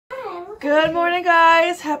Good morning,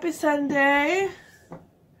 guys. Happy Sunday.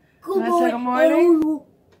 Good morning. Good morning.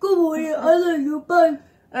 Good morning. I love you. Bye.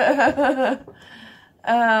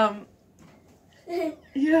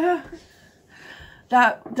 Yeah.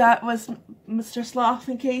 That was Mr. Sloth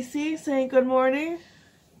and Casey saying good morning.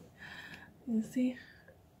 You see?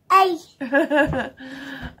 Hey.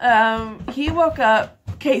 He woke up,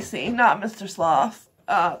 Casey, not Mr. Sloth,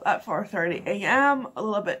 at 4:30 a.m. A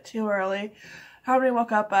little bit too early. Harmony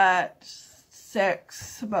woke up at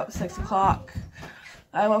about 6 o'clock.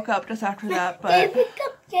 I woke up just after that, but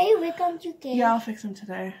Can you wake up today? yeah, I'll fix him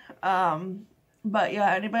today. But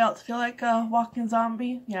yeah, anybody else feel like a walking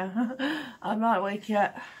zombie? Yeah, I'm not awake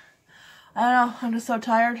yet. I don't know, I'm just so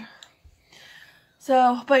tired.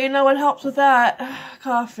 So, but you know what helps with that?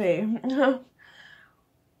 Coffee.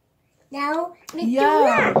 Now,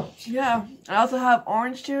 Yeah. I also have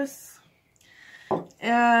orange juice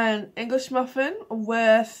and English muffin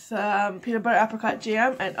with peanut butter apricot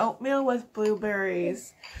jam and oatmeal with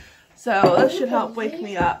blueberries. So this should help wake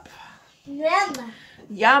me up.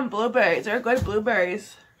 Yum, blueberries. They're good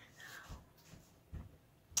blueberries.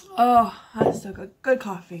 Oh, that's so good. Good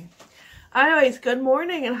coffee. Anyways, good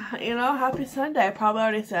morning and, you know, happy Sunday. I probably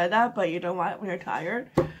already said that, but you know what? When you're tired.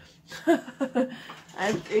 Are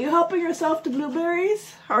you helping yourself to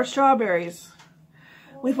blueberries or strawberries?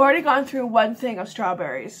 We've already gone through one thing of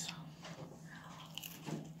strawberries.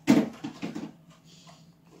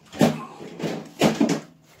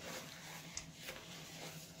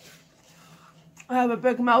 I have a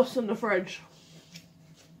big mouse in the fridge.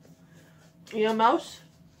 You a mouse?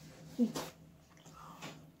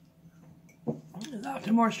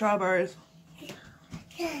 Two more strawberries.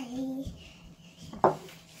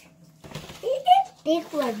 Big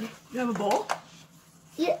one. You have a bowl?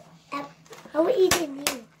 Yeah. I will eat it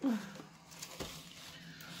you.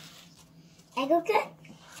 I go get.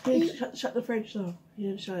 Shut the fridge though. You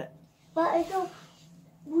didn't shut it. But I go.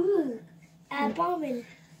 Bombing.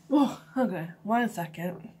 Oh, okay. 1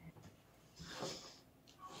 second.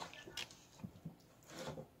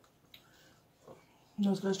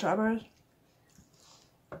 Those good strawberries?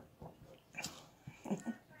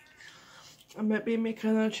 I might be making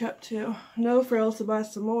another trip too. No frills to buy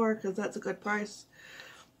some more because that's a good price.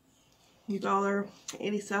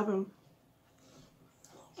 $1.87.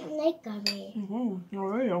 I like gummy.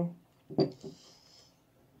 Alright.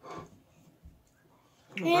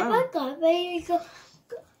 Never gummy.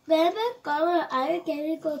 Never gummy. I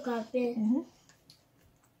can't go gummy.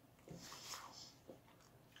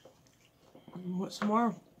 What's some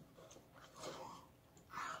more?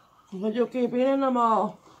 But you keep eating them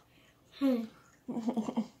all.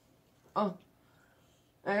 Oh,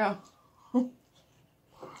 there you go.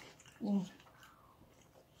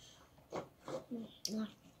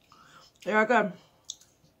 They are good.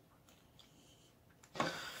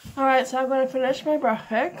 Alright, so I'm going to finish my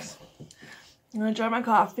breakfast. I'm going to enjoy my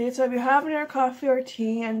coffee. So if you're having your coffee or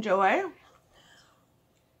tea, enjoy.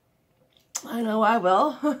 I know I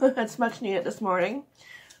will. It's much needed this morning.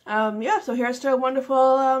 Yeah, so here's to a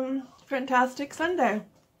wonderful, fantastic Sunday.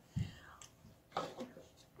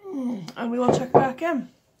 And we will check back in.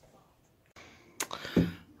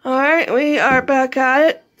 Alright, we are back at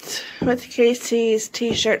it with Casey's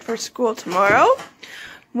t-shirt for school tomorrow.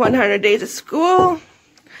 100 days of school.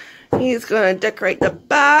 He's going to decorate the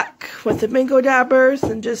back with the bingo dabbers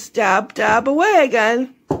and just dab away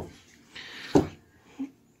again.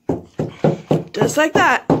 Just like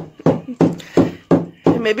that.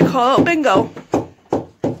 And maybe call it bingo.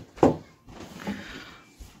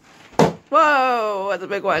 Whoa, that's a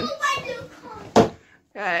big one.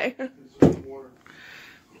 Okay.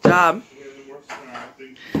 Job.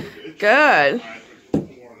 Good.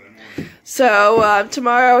 So,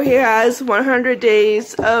 tomorrow he has 100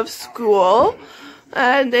 days of school.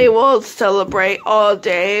 And they will celebrate all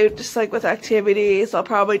day, just like with activities. They'll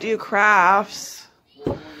probably do crafts.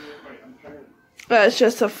 But it's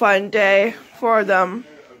just a fun day for them.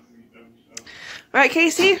 Right,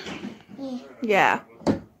 Casey? Yeah.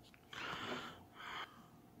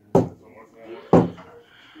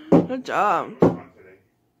 Good job.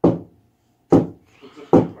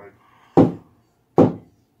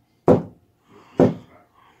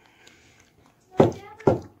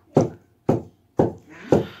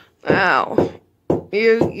 Now,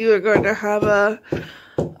 you are going to have a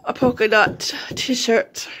polka dot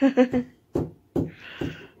t-shirt. I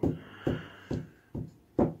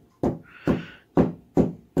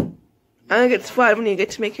think it's fun when you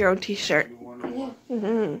get to make your own t-shirt.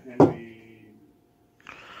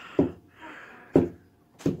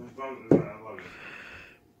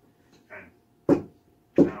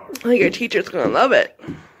 I think your teacher's gonna love it.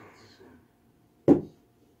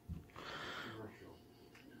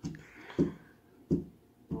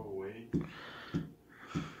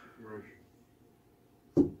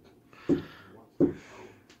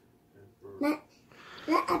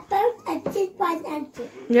 I just one answer.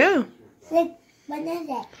 Yeah. Like, what is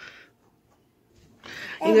it?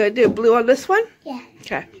 You gonna do blue on this one? Yeah.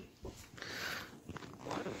 Okay.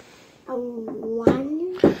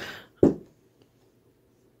 One.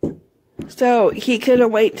 So he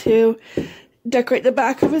couldn't wait to decorate the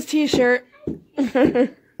back of his t-shirt.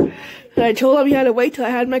 And I told him he had to wait till I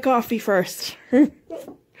had my coffee first.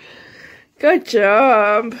 Good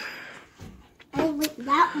job. And with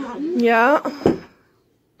that one. Yeah.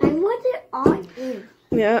 And what it all in?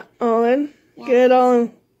 Yeah, all in. Yeah. Get it all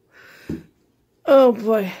in. Oh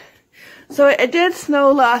boy. So it did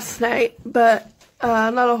snow last night, but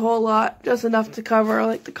not a whole lot. Just enough to cover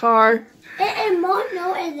like the car. And more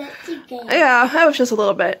no electric game. Yeah, it was just a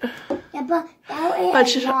little bit. Yeah, but now But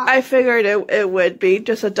it's a lot. I figured it would be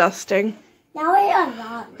just a dusting. Now it's a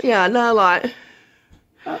lot. Yeah, not a lot.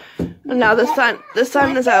 Oh, And now the sun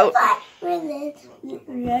is out. With a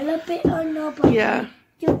little bit or no, but Yeah,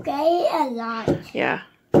 you get a lot. yeah.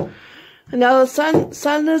 And now the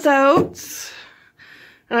sun is out.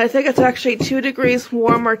 And I think it's actually 2 degrees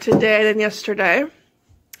warmer today than yesterday.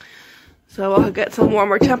 So we'll get some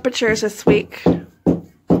warmer temperatures this week. Good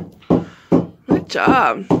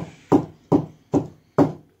job.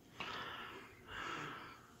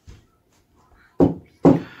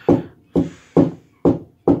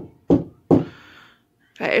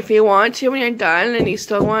 Okay, if you want to, when you're done and you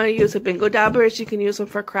still want to use the bingo dabbers, you can use them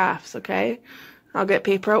for crafts, okay? I'll get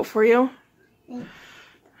paper out for you. And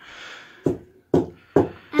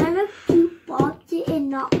a cute box in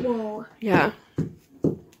that wall. Yeah.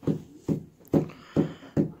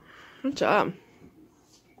 Good job.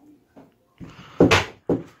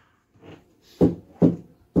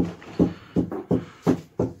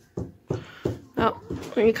 Oh,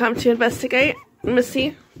 when you come to investigate,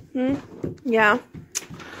 Missy? Yeah.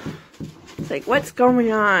 It's like, what's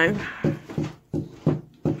going on?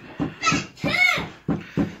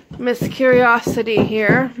 Miss Curiosity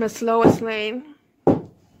here, Miss Lois Lane.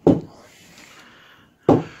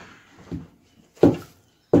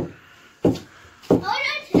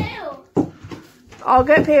 I'll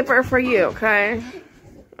get paper for you, okay?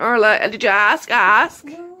 Or did you ask? Ask.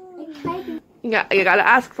 Yeah, you gotta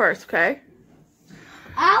ask first, okay?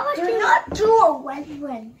 Do not do a red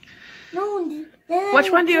one. No.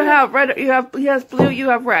 Which one do you have? Red. He has blue. You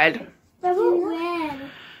have red. Red.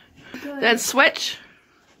 Then switch.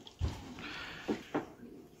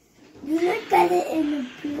 You look at it in the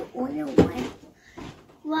blue or the white.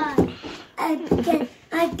 Why? I got it.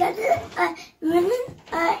 I got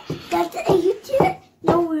it in YouTube.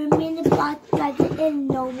 No room in the pot. Got it in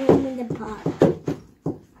no room in the pot.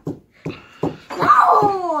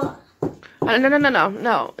 No.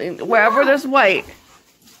 No. Wherever there's white.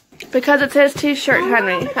 Because it's his t-shirt,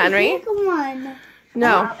 Henry. Henry? Big one.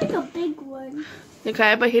 No. I want a big one.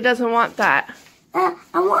 Okay, but he doesn't want that. I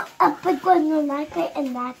want a big one on that guy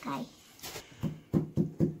and that guy.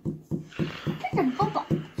 There's a bubble.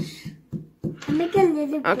 I make a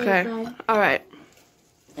little bit. Okay. All right.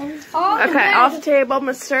 Okay, Okay, off the table,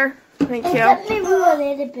 mister. Thank you. Let me move a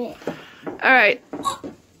little bit. All right.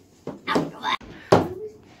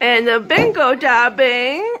 And the bingo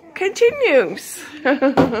dabbing continues.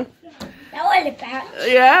 That was a bad.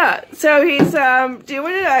 Yeah, so he's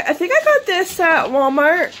doing it. I think I got this at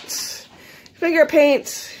Walmart. Finger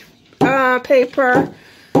paint paper,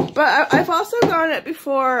 but I've also gotten it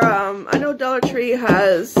before. I know Dollar Tree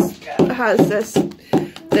has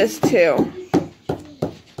this too.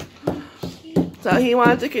 So he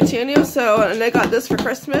wanted to continue. So and I got this for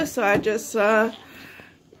Christmas. So I just I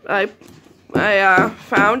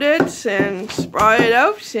found it and brought it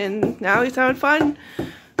out, and now he's having fun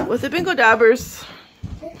with the bingo dabbers.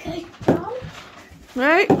 Okay.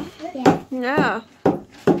 Right? Yeah. Yeah.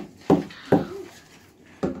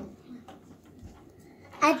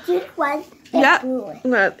 I just want the Yeah. blue.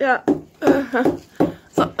 Yeah.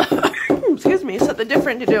 So, excuse me, something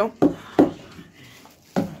different to do.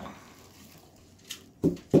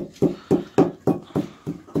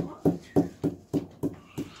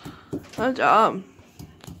 Good job.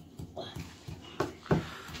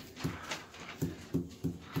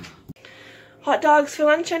 Hot dogs for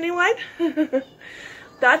lunch, anyone?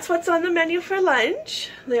 That's what's on the menu for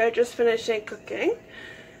lunch. They are just finishing cooking.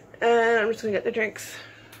 And I'm just gonna get the drinks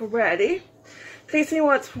ready. Casey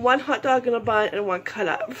wants 1 hot dog in a bun and 1 cut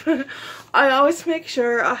up. I always make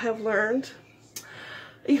sure I have learned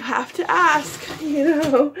you have to ask, you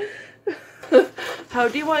know. How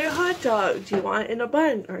do you want your hot dog? Do you want it in a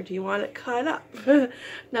bun or do you want it cut up?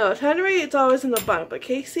 No, with Henry, it's always in the bun. But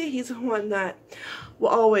Casey, he's the one that will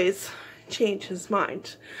always change his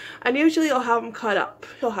mind. And usually I'll have him cut up.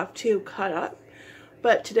 He'll have 2 cut up.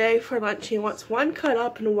 But today for lunch he wants one cut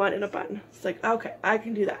up and one in a bun. It's like, okay, I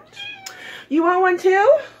can do that. You want one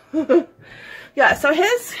too? Yeah, so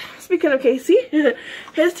speaking of Casey,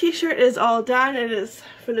 his t-shirt is all done. It is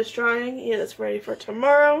finished drying. It is ready for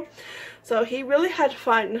tomorrow. So he really had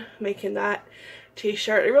fun making that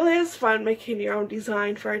t-shirt. It really is fun making your own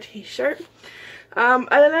design for a t-shirt. And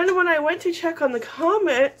then when I went to check on the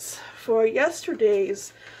comments for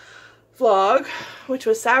yesterday's vlog, which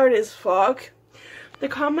was Saturday's vlog, the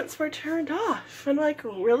comments were turned off. I'm like,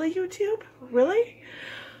 really, YouTube? Really?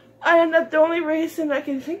 And the only reason I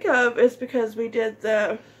can think of is because we did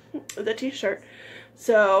the t-shirt.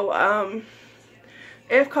 So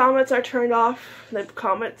if comments are turned off, the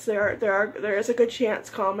comments there is a good chance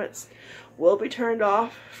comments will be turned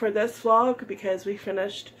off for this vlog because we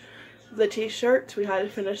finished the t-shirt. We had to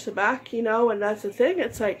finish the back, you know, and that's the thing.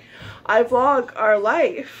 It's like I vlog our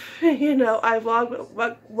life, you know, I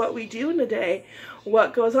vlog what we do in a day,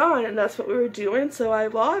 what goes on, and that's what we were doing, so I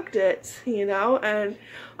vlogged it, you know. And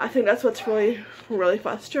I think that's what's really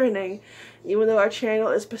frustrating, even though our channel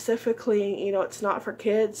is specifically, you know, it's not for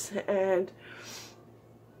kids, and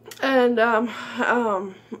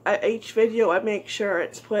each video I make sure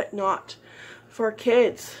it's put not for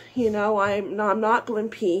kids, you know. I'm not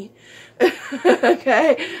Blimpie.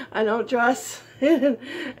 Okay, I don't dress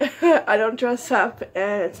I don't dress up,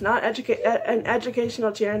 and it's not an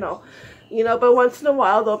educational channel, you know. But once in a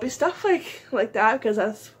while there'll be stuff like that,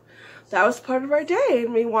 because that was part of our day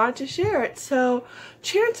and we wanted to share it. So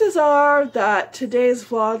chances are that today's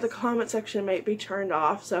vlog, the comment section might be turned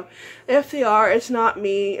off. So if they are, it's not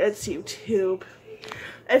me, it's YouTube.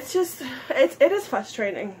 It's just, it is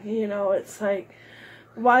frustrating, you know. It's like,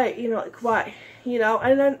 why, you know, like why, you know.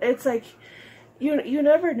 And then it's like, you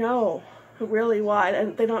never know really why,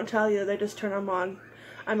 and they don't tell you, they just turn them on.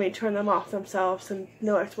 I mean, turn them off themselves, and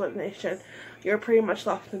no explanation. You're pretty much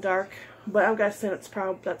left in the dark. But I'm guessing that's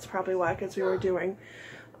probably why, because we were doing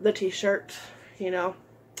the t-shirt, you know,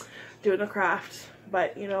 doing the craft.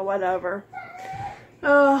 But, you know, whatever.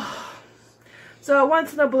 So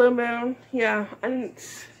once in a blue moon, yeah, and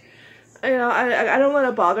you know, I don't let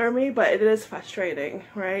it bother me, but it is frustrating,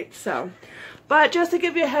 right? So, but just to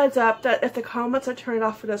give you a heads up that if the comments are turned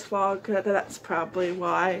off for this vlog, that's probably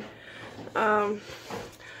why.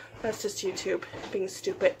 That's just YouTube being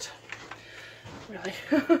stupid. Really.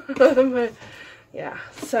 But, yeah,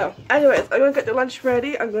 so anyways, I'm gonna get their lunch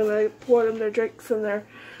ready. I'm gonna pour them their drinks in their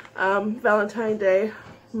Valentine's Day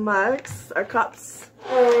mugs or cups.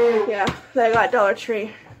 Yeah, they got Dollar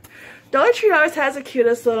Tree. Dollar Tree always has the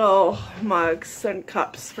cutest little mugs and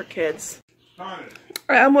cups for kids. I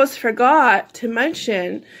almost forgot to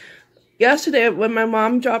mention yesterday when my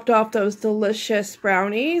mom dropped off those delicious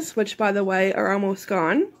brownies, which by the way are almost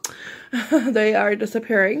gone. They are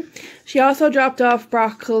disappearing. She also dropped off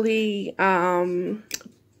broccoli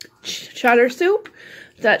cheddar soup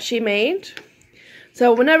that she made.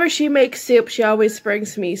 So whenever she makes soup, she always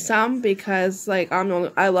brings me some, because like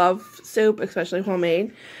I love soup, especially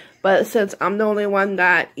homemade. But since I'm the only one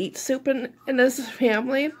that eats soup in this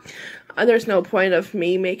family, there's no point of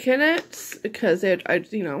me making it, because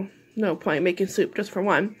you know, no point making soup just for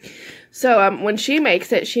one. So when she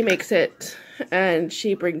makes it and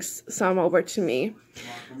she brings some over to me.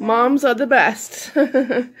 Moms are the best.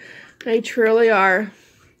 They truly are.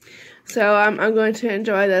 So I'm going to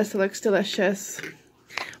enjoy this. It looks delicious.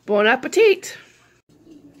 Bon appetit.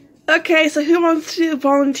 Okay, so who wants to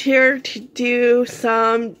volunteer to do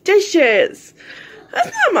some dishes?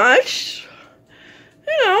 That's not much.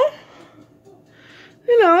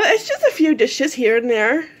 You know, it's just a few dishes here and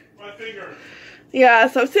there. My finger. Yeah,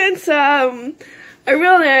 so since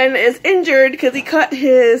Aurelian is injured because he cut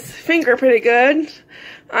his finger pretty good,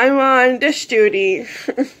 I'm on dish duty.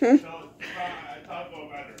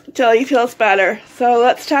 Till he feels better. So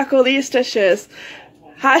let's tackle these dishes.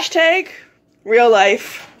 Hashtag real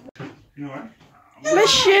life. You know what?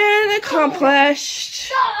 Mission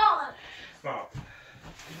accomplished. Stop.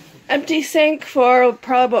 Empty sink for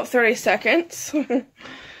probably about 30 seconds. Well,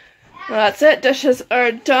 that's it. Dishes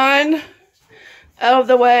are done. Out of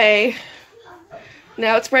the way.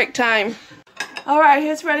 Now it's break time. Alright,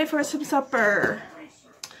 here's ready for some supper.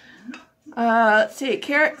 Let's see,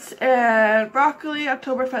 carrots and broccoli,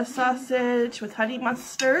 Oktoberfest sausage with honey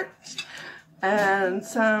mustard, and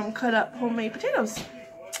some cut up homemade potatoes.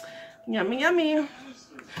 Yummy, yummy.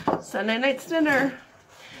 Sunday night's dinner.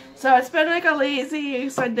 So it's been like a lazy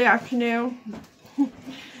Sunday afternoon.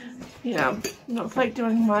 You know, don't feel like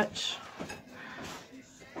doing much.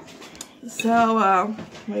 So,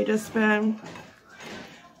 we just been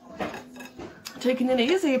taking it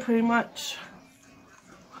easy, pretty much.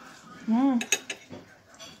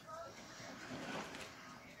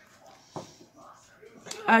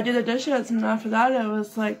 I did the dishes, and after that it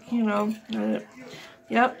was like, you know,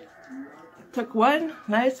 yep. Took one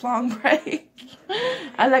nice long break.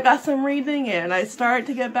 And I got some reading in. I started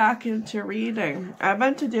to get back into reading. I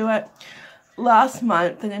meant to do it last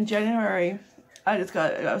month, and in January, I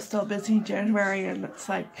was still busy in January, and it's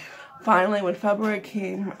like, finally when February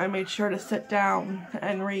came, I made sure to sit down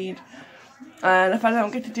and read. And if I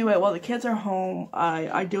don't get to do it while the kids are home,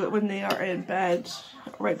 I do it when they are in bed.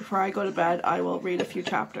 Right before I go to bed, I will read a few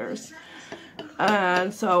chapters.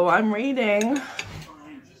 And so I'm reading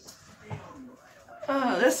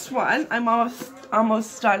this one. I'm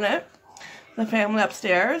almost done it. The Family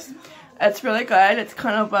Upstairs. It's really good. It's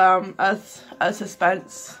kind of a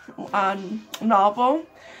suspense novel,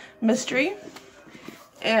 mystery,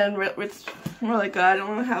 and it's really good. I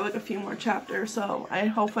only have like a few more chapters, so I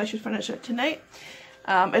hope I should finish it tonight.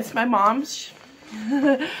 It's my mom's.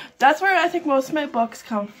 That's where I think most of my books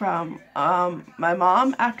come from. My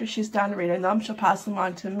mom, after she's done reading them, she'll pass them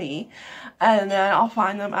on to me, and then I'll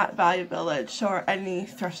find them at Value Village or any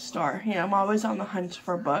thrift store. You know, I'm always on the hunt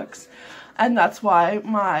for books, and that's why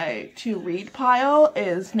my to-read pile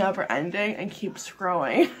is never ending and keeps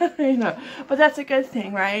growing. You know, but that's a good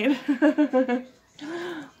thing, right?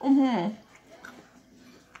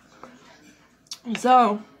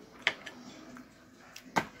 So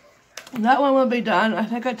that one will be done. I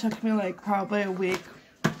think it took me like probably a week.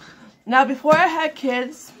 Now, before I had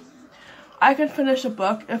kids, I could finish a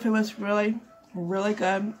book if it was really, really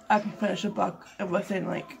good. I could finish a book within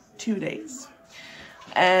like 2 days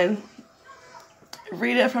and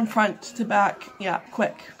read it from front to back. Yeah,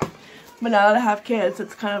 quick. But now that I have kids,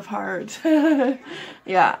 it's kind of hard.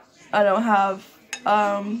 Yeah, I don't have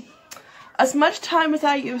as much time as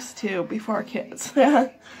I used to before kids.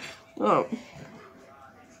 Oh.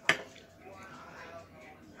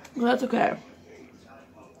 Well, that's okay.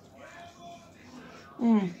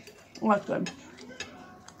 That's good.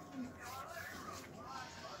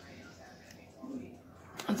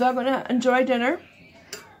 So I'm gonna enjoy dinner,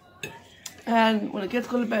 and when the kids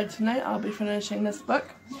go to bed tonight, I'll be finishing this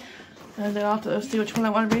book, and then I'll have to see which one I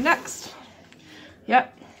want to read next.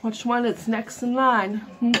 Yep, which one is next in line.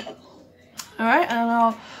 Alright, and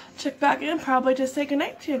I'll check back in probably to say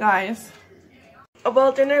goodnight to you guys.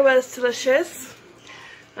 Well, dinner was delicious.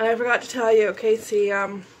 I forgot to tell you, Casey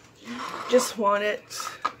just wanted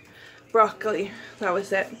broccoli. That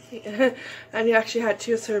was it. And he actually had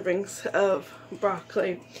 2 servings of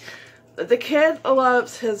broccoli. The kid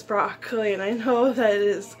loves his broccoli, and I know that it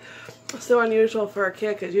is so unusual for a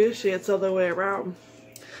kid because usually it's the other way around.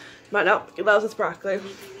 But no, he loves his broccoli.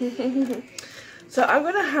 So I'm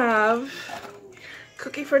going to have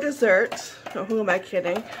cookie for dessert. Oh, who am I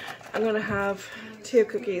kidding? I'm going to have 2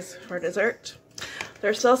 cookies for dessert.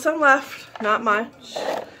 There's still some left, not much.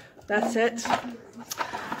 That's it.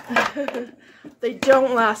 They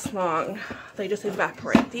don't last long. They just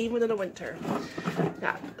evaporate, even in the winter.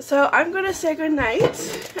 Yeah. So I'm going to say goodnight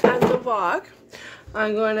and the vlog.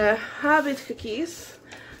 I'm going to have these cookies.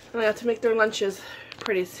 And I have to make their lunches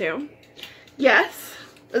pretty soon. Yes.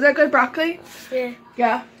 Is that good broccoli? Yeah.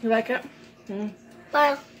 Yeah. You like it?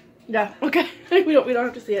 Bye. Yeah. Okay. we don't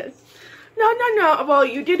have to see it. No. Well,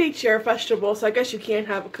 you did eat your vegetable, so I guess you can't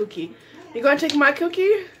have a cookie. You gonna take my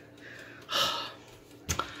cookie?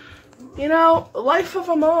 You know, life of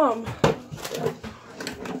a mom.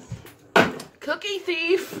 Cookie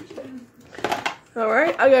thief.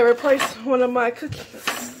 Alright, I gotta replace one of my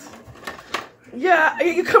cookies. Yeah, are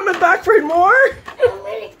you coming back for more? How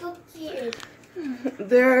many cookies?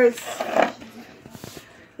 There's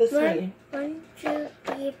this many. 1, 2,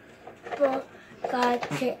 3, 4, 5,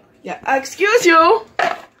 6. Yeah, excuse you!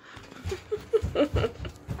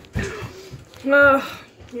 You know,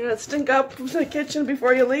 stink up from the kitchen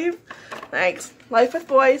before you leave. Thanks. Life with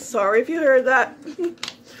boys. Sorry if you heard that.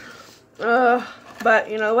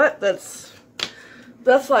 But you know what? That's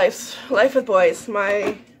life with boys.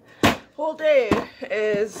 My whole day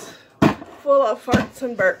is full of farts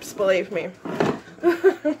and burps, believe me.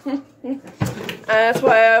 And that's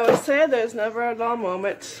why I always say there's never a dull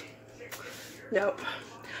moment. Nope.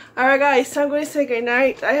 Alright guys, so I'm going to say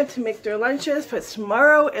goodnight. I have to make their lunches, but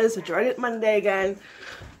tomorrow is a dreaded Monday again.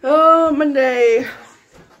 Oh, Monday.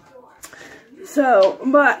 So,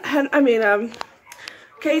 but, I mean,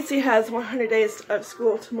 Casey has 100 days of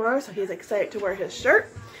school tomorrow, so he's excited to wear his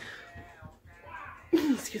shirt.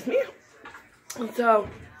 Excuse me. So,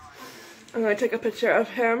 I'm going to take a picture of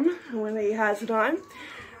him when he has it on.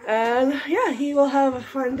 And, yeah, he will have a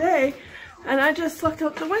fun day. And I just looked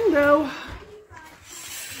out the window.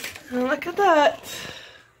 And look at that.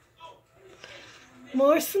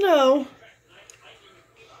 More snow.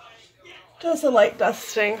 Just a light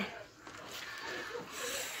dusting.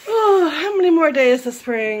 Oh, how many more days of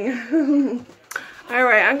spring?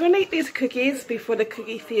 Alright, I'm going to eat these cookies before the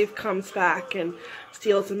cookie thief comes back and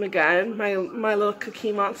steals them again. My little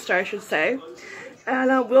cookie monster, I should say.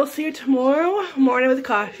 And we'll see you tomorrow morning with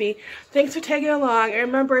coffee. Thanks for tagging along. And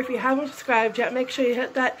remember, if you haven't subscribed yet, make sure you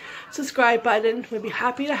hit that subscribe button. We'd be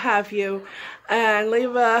happy to have you. And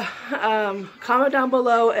leave a comment down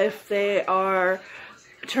below if they are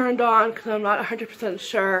turned on, because I'm not 100%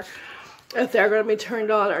 sure if they're going to be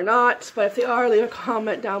turned on or not. But if they are, leave a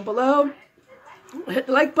comment down below. Hit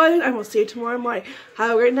the like button, and we'll see you tomorrow morning.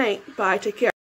 Have a great night. Bye. Take care.